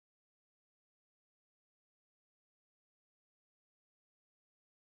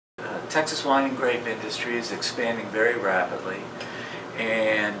Texas wine and grape industry is expanding very rapidly,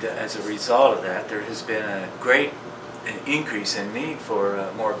 and as a result of that, there has been a great increase in need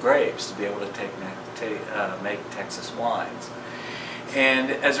for more grapes to be able to make Texas wines.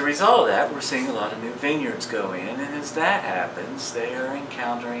 And as a result of that, we're seeing a lot of new vineyards go in, and as that happens, they are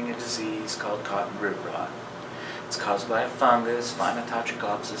encountering a disease called cotton root rot. It's caused by a fungus, Vineyards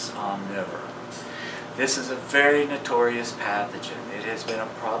omnivora. This is a very notorious pathogen. It has been a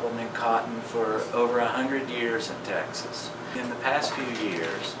problem in cotton for over 100 years in Texas. In the past few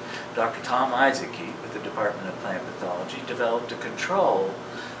years, Dr. Tom Isaacie with the Department of Plant Pathology developed a control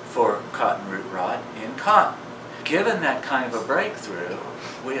for cotton root rot in cotton. Given that kind of a breakthrough,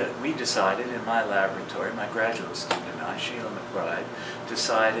 we decided in my laboratory, my graduate student and I, Sheila McBride,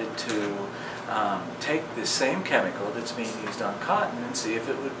 decided to take the same chemical that's being used on cotton and see if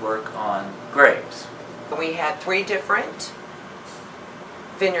it would work on grapes. We had 3 different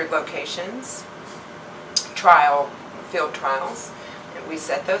vineyard locations, field trials, and we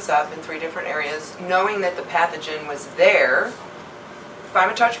set those up in 3 different areas, knowing that the pathogen was there.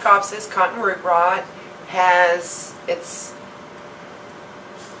 Vineyards, cotton root rot, has its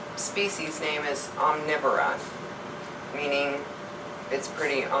species name is omnivora, meaning it's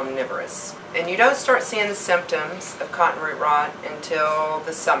pretty omnivorous. And you don't start seeing the symptoms of cotton root rot until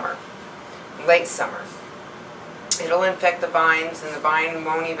the summer, late summer. It'll infect the vines, and the vine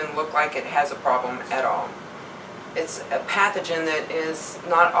won't even look like it has a problem at all. It's a pathogen that is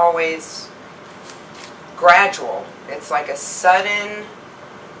not always gradual. It's like a sudden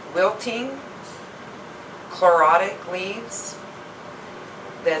wilting, chlorotic leaves,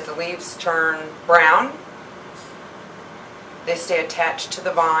 that the leaves turn brown. They stay attached to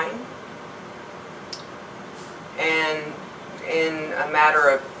the vine, and in a matter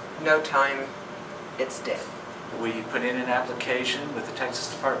of no time, it's dead. We put in an application with the Texas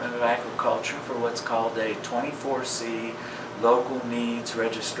Department of Agriculture for what's called a 24C local needs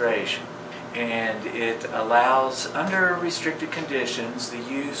registration. And it allows, under restricted conditions, the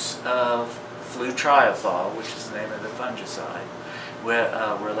use of flutriafol, which is the name of the fungicide. We're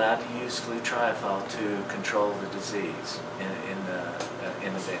allowed to use flutriafol to control the disease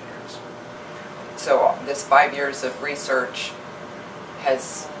in the vineyards. So this 5 years of research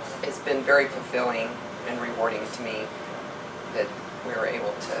has been very fulfilling and rewarding to me, that we were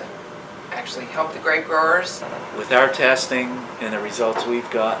able to actually help the grape growers. With our testing and the results we've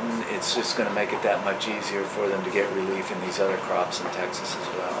gotten, it's just going to make it that much easier for them to get relief in these other crops in Texas as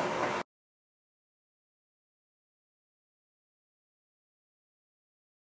well.